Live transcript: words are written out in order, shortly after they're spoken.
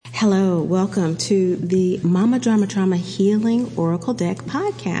Hello, welcome to the Mama Drama Trauma Healing Oracle Deck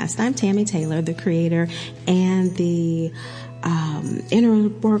podcast. I'm Tammy Taylor, the creator and the inner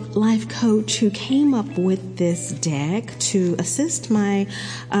work life coach who came up with this deck to assist my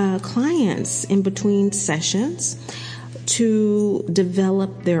clients in between sessions to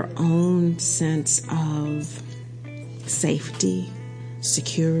develop their own sense of safety,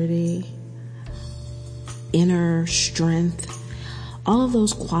 security, inner strength, all of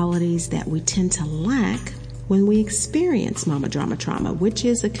those qualities that we tend to lack when we experience mama drama trauma, which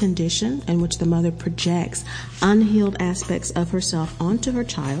is a condition in which the mother projects unhealed aspects of herself onto her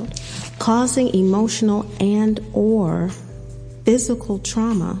child, causing emotional and or physical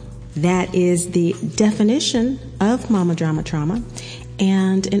trauma. That is the definition of mama drama trauma.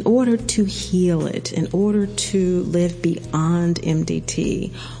 And in order to heal it, in order to live beyond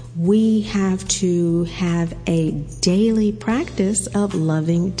MDT, we have to have a daily practice of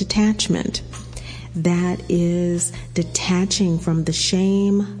loving detachment. That is detaching from the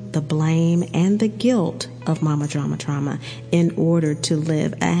shame, the blame, and the guilt of mama drama trauma in order to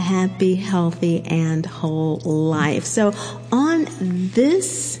live a happy, healthy, and whole life. So on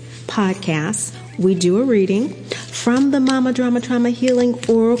this podcast, we do a reading from the Mama Drama Trauma Healing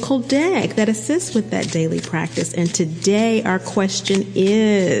Oracle Deck that assists with that daily practice. And today our question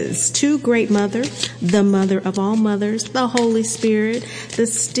is, to Great Mother, the mother of all mothers, the Holy Spirit, the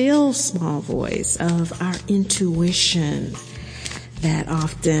still small voice of our intuition that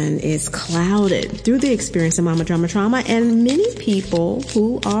often is clouded through the experience of mama drama trauma. And many people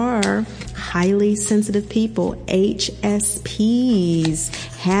who are highly sensitive people, HSPs,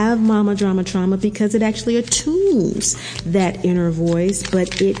 have mama drama trauma because it actually attunes that inner voice,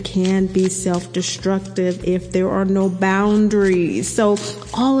 but it can be self-destructive if there are no boundaries. So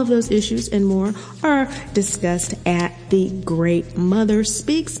all of those issues and more are discussed at the Great Mother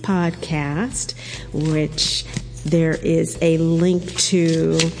Speaks podcast, which there is a link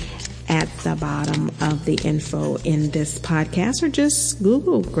to at the bottom of the info in this podcast, or just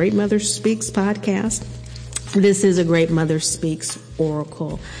Google Great Mother Speaks podcast. This is a Great Mother Speaks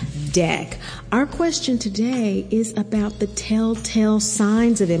Oracle deck. Our question today is about the telltale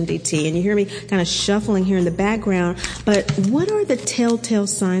signs of MDT. And you hear me kind of shuffling here in the background, but what are the telltale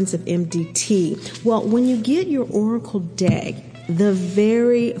signs of MDT? Well, when you get your Oracle deck, the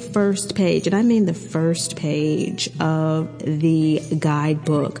very first page, and I mean the first page of the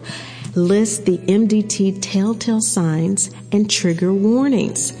guidebook, lists the MDT telltale signs and trigger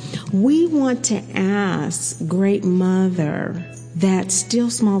warnings. We want to ask Great Mother, that still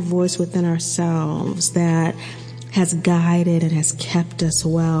small voice within ourselves that has guided and has kept us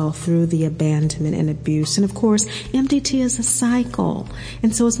well through the abandonment and abuse. And of course, MDT is a cycle.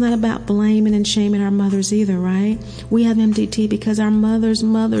 And so it's not about blaming and shaming our mothers either, right? We have MDT because our mothers'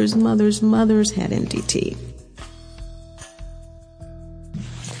 had MDT.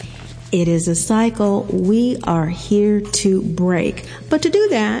 It is a cycle we are here to break. But to do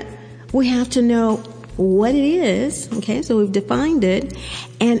that, we have to know what it is, okay, so we've defined it,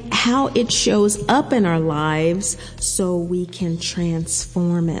 and how it shows up in our lives so we can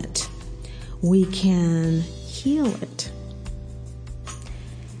transform it. We can heal it.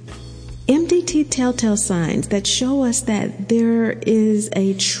 MDT telltale signs that show us that there is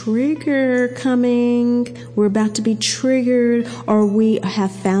a trigger coming, we're about to be triggered, or we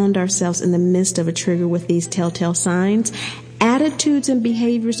have found ourselves in the midst of a trigger with these telltale signs. Attitudes and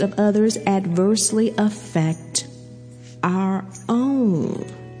behaviors of others adversely affect our own.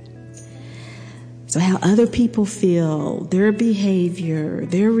 So how other people feel, their behavior,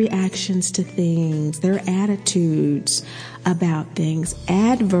 their reactions to things, their attitudes about things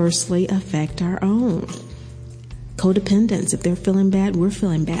adversely affect our own. Codependence, if they're feeling bad, we're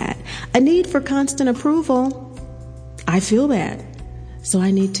feeling bad. A need for constant approval, I feel bad. So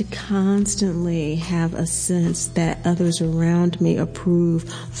I need to constantly have a sense that others around me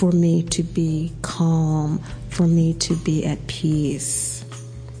approve for me to be calm, for me to be at peace.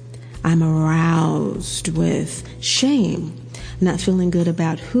 I'm aroused with shame, not feeling good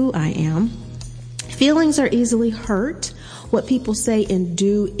about who I am. Feelings are easily hurt. What people say and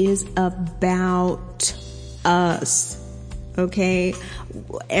do is about us. Okay,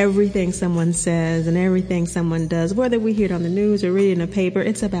 everything someone says and everything someone does, whether we hear it on the news or read it in a paper,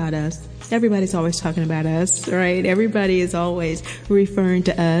 it's about us. Everybody's always talking about us, right? Everybody is always referring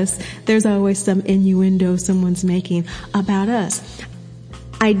to us. There's always some innuendo someone's making about us.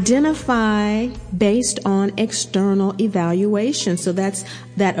 Identify based on external evaluation. So that's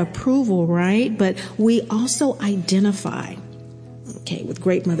that approval, right? But we also identify. Okay, with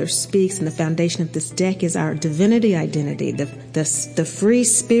Great Mother Speaks, and the foundation of this deck is our divinity identity, the free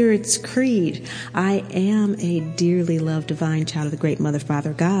spirit's creed. I am a dearly loved divine child of the Great Mother,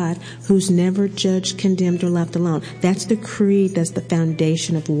 Father God, who's never judged, condemned, or left alone. That's the creed, that's the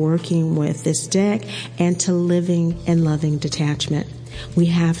foundation of working with this deck and to living and loving detachment. We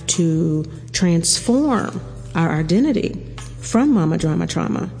have to transform our identity from mama drama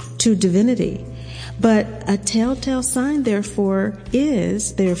trauma to divinity. But a telltale sign, therefore,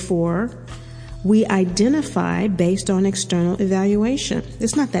 we identify based on external evaluation.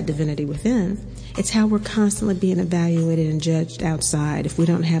 It's not that divinity within. It's how we're constantly being evaluated and judged outside. If we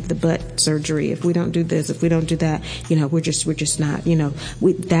don't have the butt surgery, if we don't do this, if we don't do that, we're just not,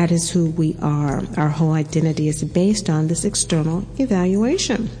 that is who we are. Our whole identity is based on this external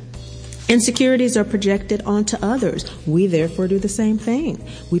evaluation. Insecurities are projected onto others. We therefore do the same thing.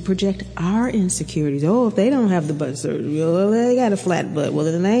 We project our insecurities. Oh, if they don't have the butt surgery, well, they got a flat butt. Well,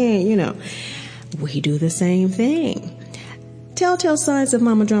 then they ain't, We do the same thing. Telltale signs of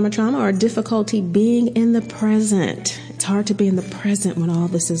mama drama trauma are difficulty being in the present. It's hard to be in the present when all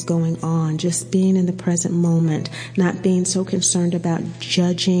this is going on. Just being in the present moment, not being so concerned about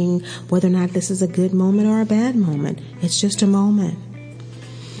judging whether or not this is a good moment or a bad moment. It's just a moment.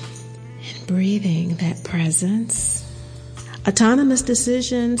 Breathing that presence. Autonomous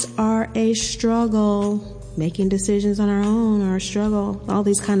decisions are a struggle. Making decisions on our own are a struggle. All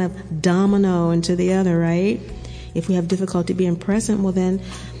these kind of domino into the other, right? If we have difficulty being present, well then,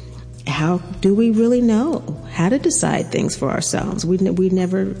 how do we really know how to decide things for ourselves? We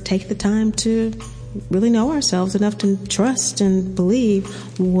never take the time to really know ourselves enough to trust and believe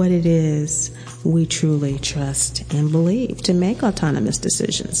what it is we truly trust and believe to make autonomous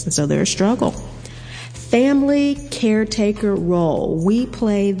decisions. And so there's a struggle. Family caretaker role. We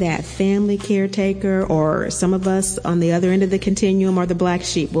play that family caretaker, or some of us on the other end of the continuum are the black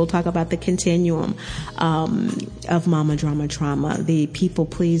sheep. We'll talk about the continuum of mama drama trauma, the people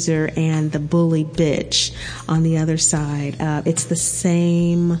pleaser and the bully bitch on the other side. It's the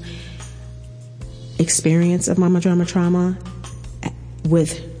same experience of mama drama trauma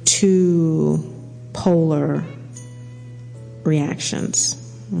with two polar reactions.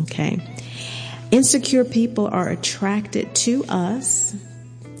 Okay. Insecure people are attracted to us.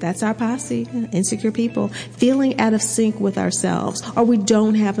 That's our posse. Insecure people feeling out of sync with ourselves, or we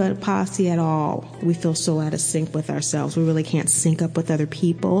don't have a posse at all. We feel so out of sync with ourselves. We really can't sync up with other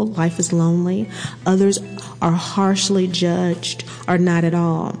people. Life is lonely. Others are harshly judged or not at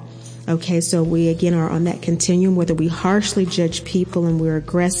all. Okay, so we again are on that continuum, whether we harshly judge people and we're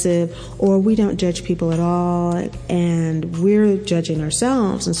aggressive, or we don't judge people at all and we're judging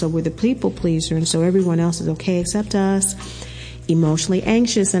ourselves, and so we're the people pleaser, and so everyone else is okay except us. Emotionally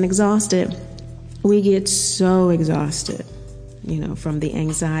anxious and exhausted. We get so exhausted, from the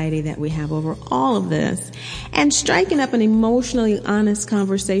anxiety that we have over all of this. And striking up an emotionally honest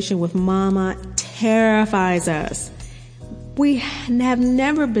conversation with mama terrifies us. We have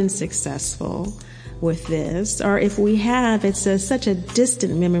never been successful with this, or if we have, it's such a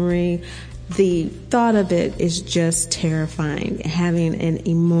distant memory. The thought of it is just terrifying. Having an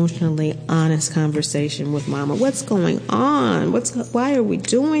emotionally honest conversation with mama. What's going on? Why are we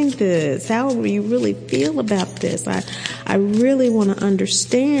doing this? How do you really feel about this? I really want to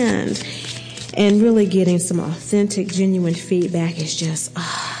understand. And really getting some authentic, genuine feedback is just,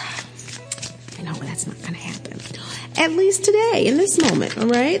 that's not going to happen. At least today, in this moment, all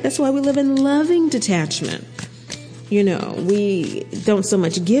right? That's why we live in loving detachment. We don't so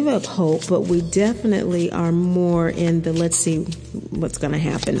much give up hope, but we definitely are more in the let's see what's going to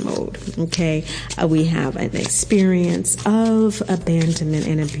happen mode, okay? We have an experience of abandonment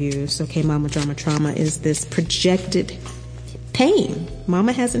and abuse, okay? Mama drama trauma is this projected pain.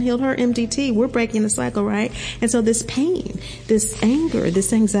 Mama hasn't healed her MDT. We're breaking the cycle, right? And so this pain, this anger,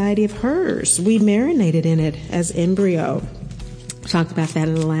 this anxiety of hers, we marinated in it as embryo. Talked about that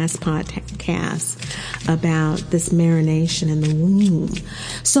in the last podcast about this marination in the womb.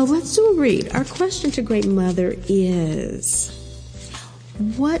 So let's do a read. Our question to Great Mother is,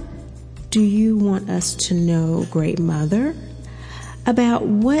 what do you want us to know, Great Mother, about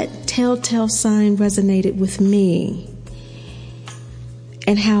what telltale sign resonated with me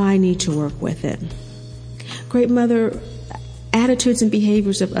and how I need to work with it? Great Mother, attitudes and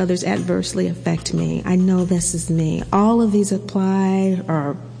behaviors of others adversely affect me. I know this is me. All of these apply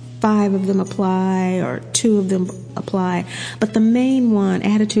or 5 of them apply or 2 of them apply. But the main one,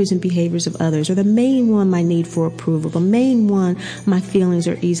 attitudes and behaviors of others, or the main one, my need for approval, the main one, my feelings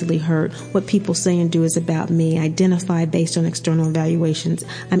are easily hurt, what people say and do is about me, identify based on external evaluations,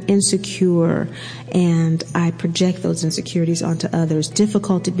 I'm insecure and I project those insecurities onto others,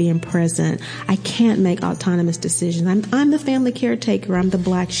 difficulty being present, I can't make autonomous decisions, I'm the family caretaker, I'm the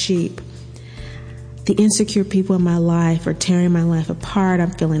black sheep. The insecure people in my life are tearing my life apart.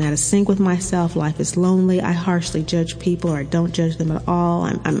 I'm feeling out of sync with myself. Life is lonely. I harshly judge people, or I don't judge them at all.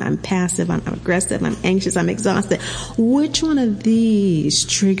 I'm passive. I'm aggressive. I'm anxious. I'm exhausted. Which one of these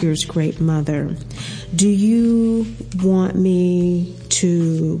triggers Great Mother do you want me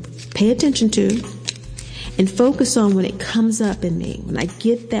to pay attention to and focus on when it comes up in me? When I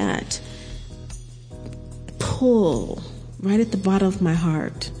get that pull right at the bottom of my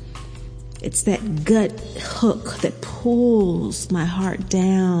heart. It's that gut hook that pulls my heart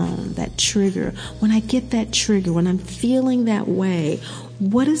down, that trigger. When I get that trigger, when I'm feeling that way,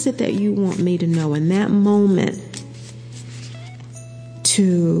 what is it that you want me to know in that moment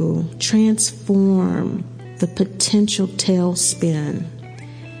to transform the potential tailspin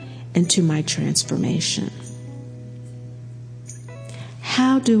into my transformation?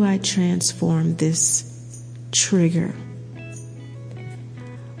 How do I transform this trigger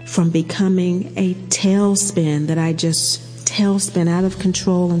from becoming a tailspin that I just tailspin out of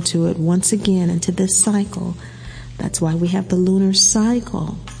control into it once again, into this cycle? That's why we have the lunar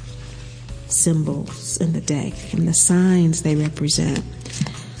cycle symbols in the deck and the signs they represent.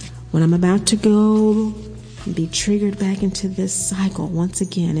 When I'm about to go and be triggered back into this cycle, once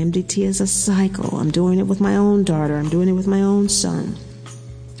again, MDT is a cycle. I'm doing it with my own daughter. I'm doing it with my own son.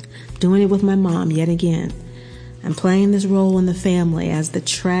 Doing it with my mom yet again. I'm playing this role in the family as the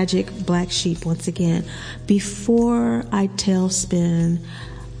tragic black sheep once again. Before I tailspin,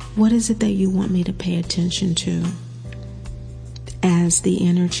 what is it that you want me to pay attention to as the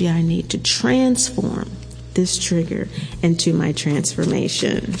energy I need to transform this trigger into my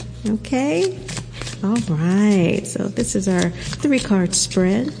transformation? Okay? All right. So this is our 3-card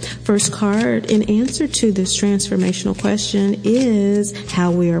spread. First card in answer to this transformational question is how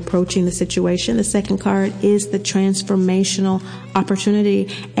we are approaching the situation. The second card is the transformational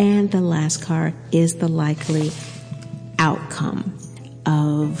opportunity. And the last card is the likely outcome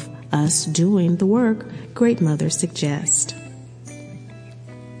of us doing the work Great Mother suggests.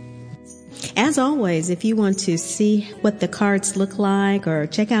 As always, if you want to see what the cards look like or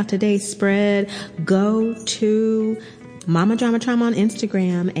check out today's spread, go to Mama Drama Trauma on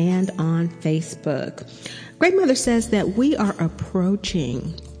Instagram and on Facebook. Great Mother says that we are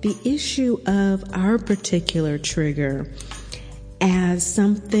approaching the issue of our particular trigger as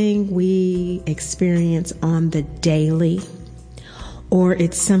something we experience on the daily, or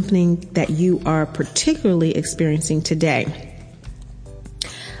it's something that you are particularly experiencing today.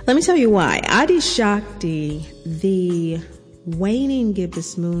 Let me tell you why. Adi Shakti, the waning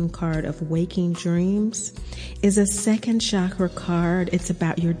gibbous moon card of waking dreams, is a second chakra card. It's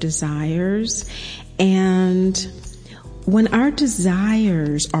about your desires. And when our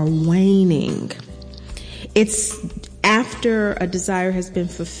desires are waning, it's after a desire has been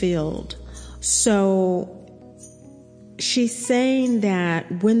fulfilled. So she's saying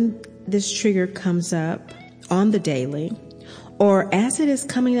that when this trigger comes up on the daily, or as it is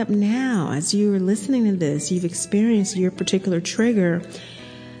coming up now, as you are listening to this, you've experienced your particular trigger,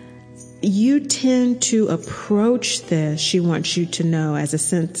 you tend to approach this, she wants you to know, as a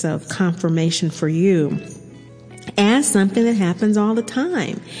sense of confirmation for you, as something that happens all the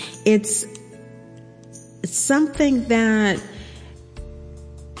time. It's something that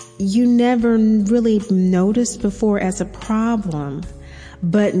you never really noticed before as a problem,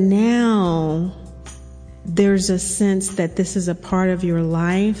 but now there's a sense that this is a part of your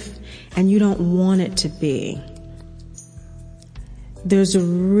life and you don't want it to be. There's a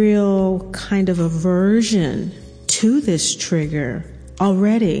real kind of aversion to this trigger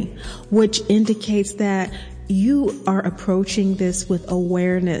already, which indicates that you are approaching this with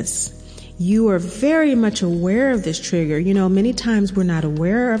awareness. You are very much aware of this trigger. You know, many times we're not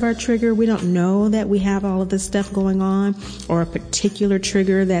aware of our trigger. We don't know that we have all of this stuff going on, or a particular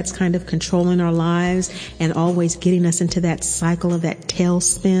trigger that's kind of controlling our lives and always getting us into that cycle of that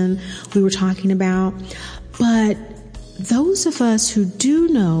tailspin we were talking about. But those of us who do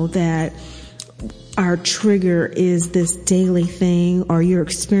know that our trigger is this daily thing, or you're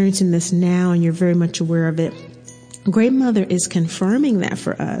experiencing this now and you're very much aware of it, Great Mother is confirming that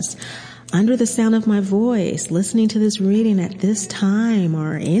for us. under the sound of my voice, listening to this reading at this time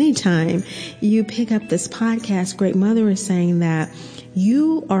or any time you pick up this podcast, Great Mother is saying that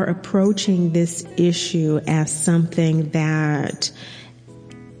you are approaching this issue as something that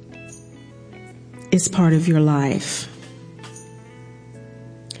is part of your life.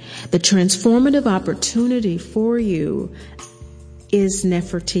 The transformative opportunity for you is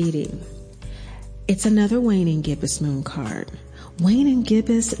Nefertiti. It's another waning gibbous moon card. Waning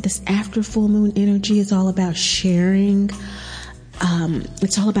gibbous, this after full moon energy is all about sharing.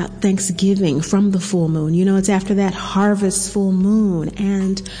 It's all about Thanksgiving from the full moon. You know, it's after that harvest full moon,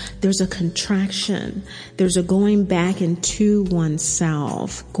 and there's a contraction. There's a going back into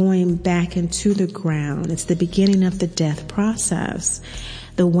oneself, going back into the ground. It's the beginning of the death process,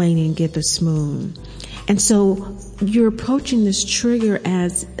 the waning gibbous moon. And so you're approaching this trigger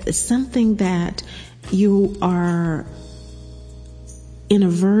as something that you are in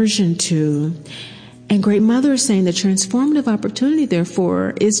aversion to. And Great Mother is saying the transformative opportunity,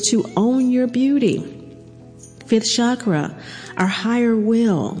 therefore, is to own your beauty. Fifth chakra, our higher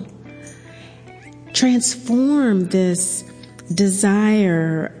will. Transform this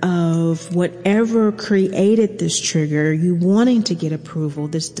desire of whatever created this trigger, you wanting to get approval,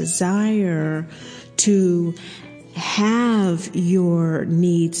 this desire to have your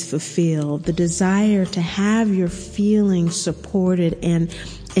needs fulfilled, the desire to have your feelings supported and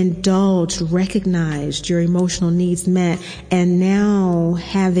indulged, recognized, your emotional needs met, and now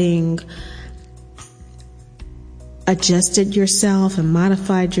having adjusted yourself and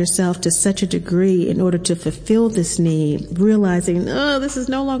modified yourself to such a degree in order to fulfill this need, realizing, oh, this is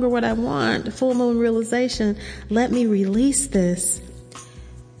no longer what I want, full moon realization, let me release this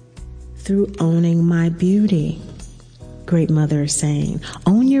through owning my beauty. Great Mother is saying,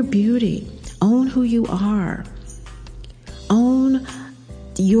 own your beauty, own who you are, own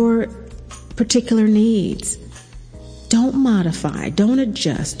your particular needs. Don't modify, don't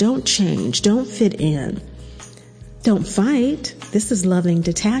adjust, don't change, don't fit in. Don't fight. This is loving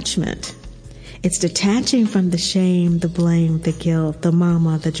detachment. It's detaching from the shame, the blame, the guilt, the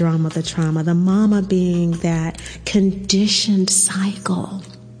mama, the drama, the trauma, the mama being that conditioned cycle.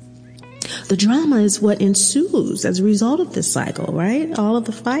 The drama is what ensues as a result of this cycle, right? All of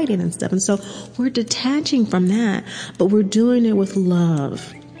the fighting and stuff. And so we're detaching from that, but we're doing it with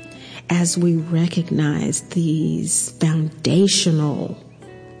love as we recognize these foundational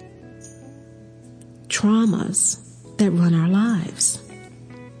traumas that run our lives.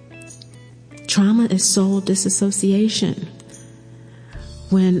 Trauma is soul disassociation.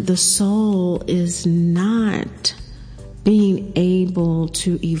 When the soul is not being able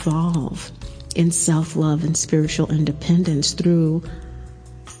to evolve in self-love and spiritual independence through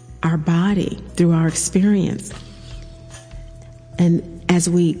our body, through our experience. And as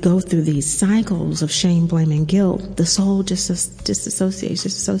we go through these cycles of shame, blame, and guilt, the soul just disassociates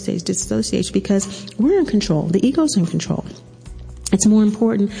because we're in control. The ego's in control. It's more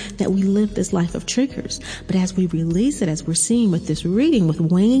important that we live this life of triggers. But as we release it, as we're seeing with this reading, with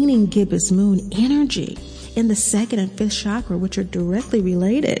waning gibbous moon energy in the second and fifth chakra, which are directly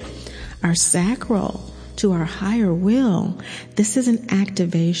related, our sacral to our higher will, this is an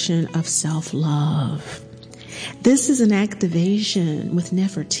activation of self-love. This is an activation with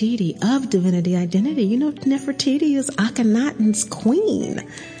Nefertiti of divinity identity. You know, Nefertiti is Akhenaten's queen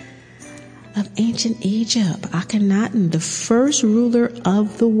of ancient Egypt. Akhenaten, the first ruler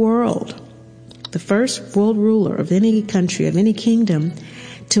of the world, the first world ruler of any country, of any kingdom,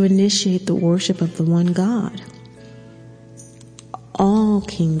 to initiate the worship of the one God. All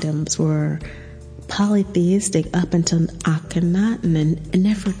kingdoms were polytheistic up until Akhenaten, and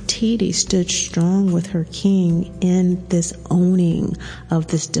Nefertiti stood strong with her king in this owning of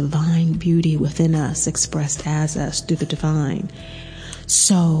this divine beauty within us, expressed as us through the divine.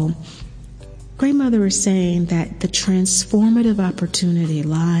 So, Great Mother is saying that the transformative opportunity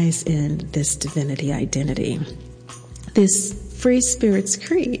lies in this divinity identity, this free spirit's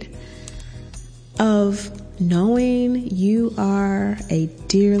creed of knowing you are a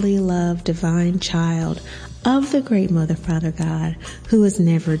dearly loved divine child of the Great Mother, Father God, who is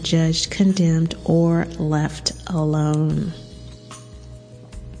never judged, condemned, or left alone.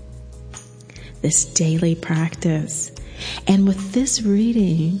 This daily practice. And with this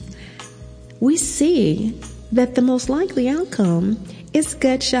reading, we see that the most likely outcome is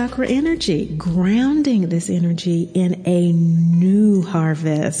gut chakra energy, grounding this energy in a new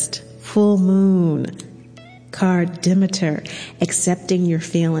harvest, full moon card, Demeter, accepting your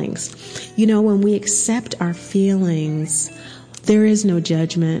feelings. You know, when we accept our feelings, there is no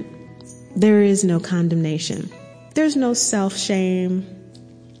judgment. There is no condemnation. There's no self-shame.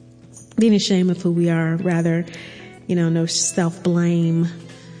 being ashamed of who we are, rather, no self-blame,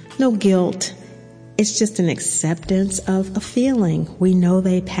 no guilt. It's just an acceptance of a feeling. We know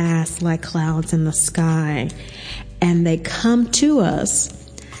they pass like clouds in the sky, and they come to us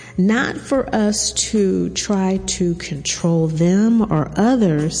not for us to try to control them or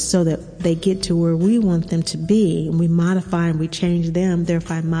others so that they get to where we want them to be. And we modify and we change them,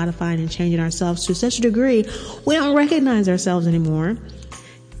 thereby modifying and changing ourselves to such a degree we don't recognize ourselves anymore.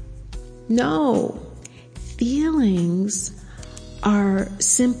 No. Feelings are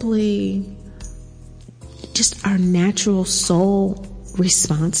simply just our natural soul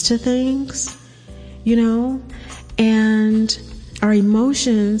response to things, and our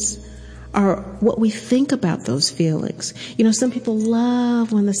emotions are what we think about those feelings. Some people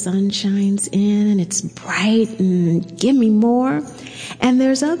love when the sun shines in and it's bright and give me more. And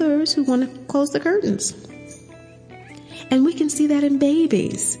there's others who want to close the curtains. And we can see that in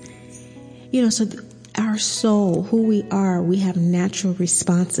babies. So our soul, who we are, we have natural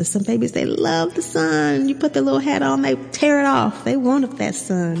responses. Some babies, they love the sun. You put the little hat on, they tear it off. They want that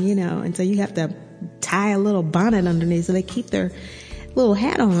sun, and so you have to tie a little bonnet underneath so they keep their little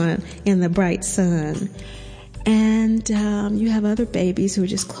hat on in the bright sun. And you have other babies who are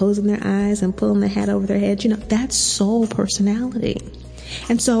just closing their eyes and pulling the hat over their head. That's soul personality.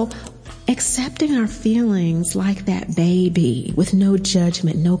 And so accepting our feelings like that baby with no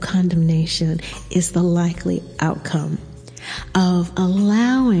judgment, no condemnation is the likely outcome of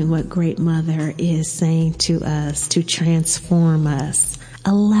allowing what Great Mother is saying to us to transform us,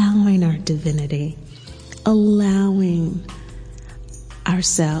 allowing our divinity, allowing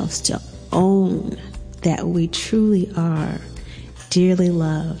ourselves to own that we truly are dearly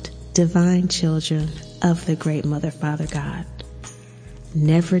loved, divine children of the Great Mother, Father God,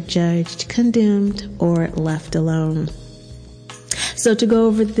 never judged, condemned, or left alone. So to go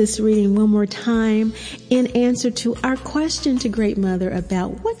over this reading one more time, in answer to our question to Great Mother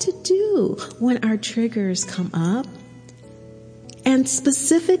about what to do when our triggers come up, and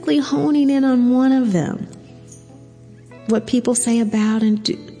specifically honing in on one of them, what people say about and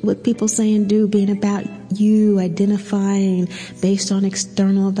do, what people say and do being about you, identifying based on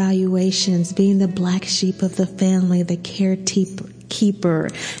external evaluations, being the black sheep of the family, the caretaker,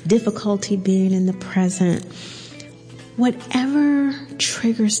 difficulty being in the present. Whatever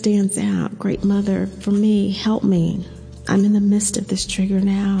trigger stands out, Great Mother, for me, help me. I'm in the midst of this trigger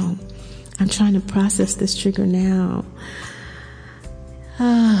now. I'm trying to process this trigger now.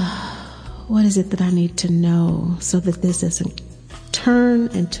 What is it that I need to know so that this doesn't turn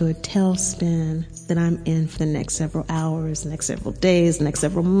into a tailspin that I'm in for the next several hours, next several days, next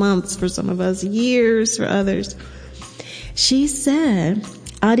several months, for some of us, years for others. She said,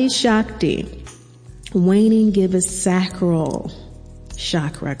 Adi Shakti, waning gibbous sacral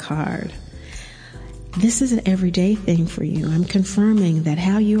chakra card. This is an everyday thing for you. I'm confirming that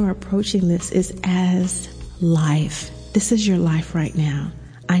how you are approaching this is as life. This is your life right now.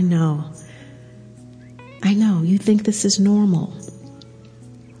 I know. You think this is normal.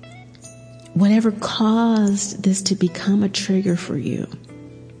 Whatever caused this to become a trigger for you,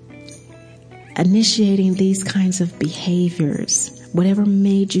 initiating these kinds of behaviors, whatever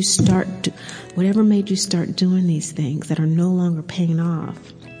made you start doing these things that are no longer paying off,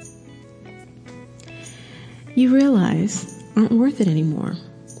 you realize aren't worth it anymore.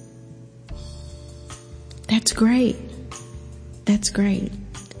 That's great.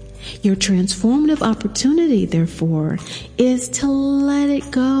 Your transformative opportunity, therefore, is to let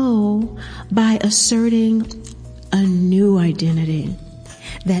it go by asserting a new identity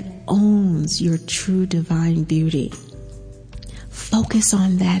that owns your true divine beauty. Focus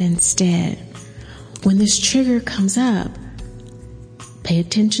on that instead. When this trigger comes up, pay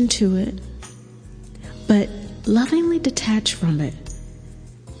attention to it, but lovingly detach from it.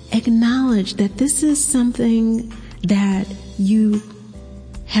 Acknowledge that this is something that you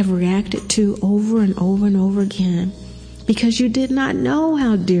have reacted to over and over and over again because you did not know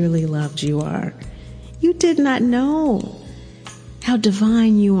how dearly loved you are. You did not know how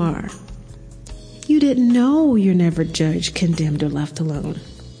divine you are. You didn't know you're never judged, condemned, or left alone.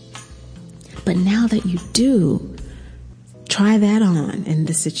 But now that you do, try that on in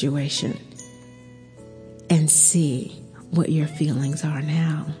this situation and see what your feelings are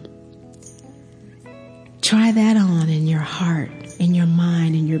now. Try that on in your heart, in your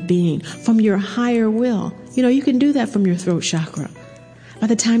mind, in your being, from your higher will. You can do that from your throat chakra. By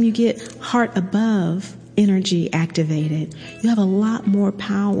the time you get heart above energy activated, you have a lot more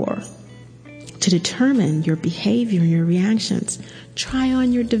power to determine your behavior and your reactions. Try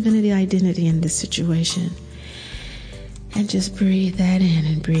on your divinity identity in this situation. And just breathe that in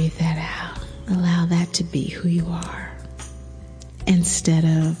and breathe that out. Allow that to be who you are, instead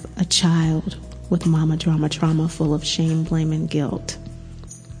of a child with mama drama trauma full of shame, blame, and guilt.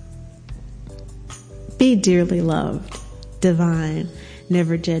 Be dearly loved, divine,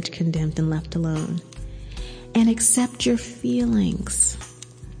 never judged, condemned, and left alone. And accept your feelings.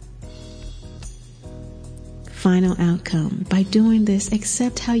 Final outcome. By doing this,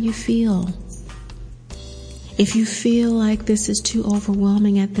 accept how you feel. If you feel like this is too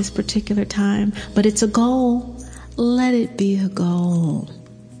overwhelming at this particular time, but it's a goal, let it be a goal.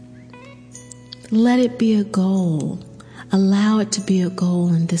 Let it be a goal. Allow it to be a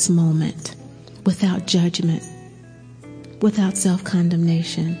goal in this moment, without judgment, without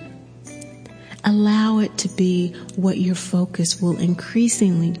self-condemnation. Allow it to be what your focus will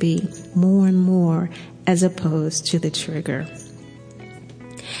increasingly be, more and more, as opposed to the trigger.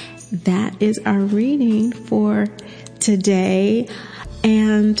 That is our reading for today.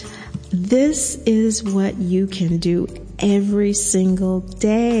 And this is what you can do every single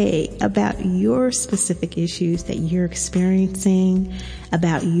day about your specific issues that you're experiencing,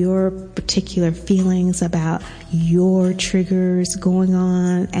 about your particular feelings, about your triggers going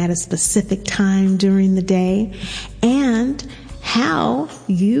on at a specific time during the day, and how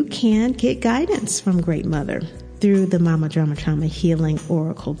you can get guidance from Great Mother through the Mama Drama Trauma Healing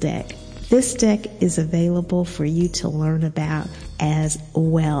Oracle deck. This deck is available for you to learn about as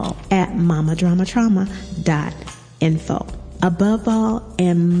well at mamadramatrauma.info. Above all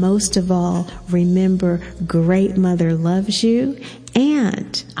and most of all, remember, Great Mother loves you,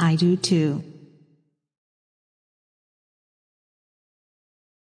 and I do too.